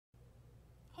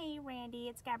Randy,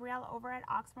 it's Gabrielle over at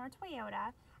Oxmoor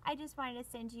Toyota. I just wanted to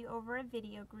send you over a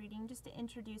video greeting just to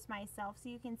introduce myself so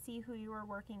you can see who you are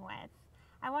working with.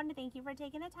 I want to thank you for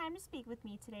taking the time to speak with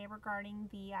me today regarding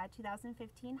the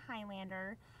 2015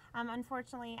 Highlander.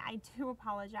 Unfortunately, I do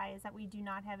apologize that we do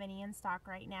not have any in stock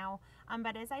right now,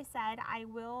 but as I said, I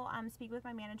will speak with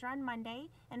my manager on Monday,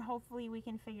 and hopefully we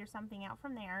can figure something out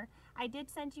from there. I did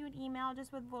send you an email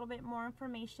just with a little bit more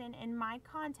information and my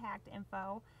contact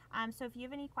info, so if you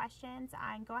have any questions,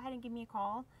 go ahead and give me a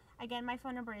call. Again, my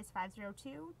phone number is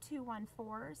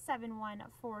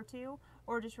 502-214-7142,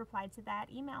 or just reply to that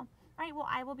email. All right, well,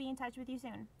 I will be in touch with you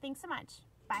soon. Thanks so much.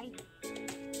 Bye.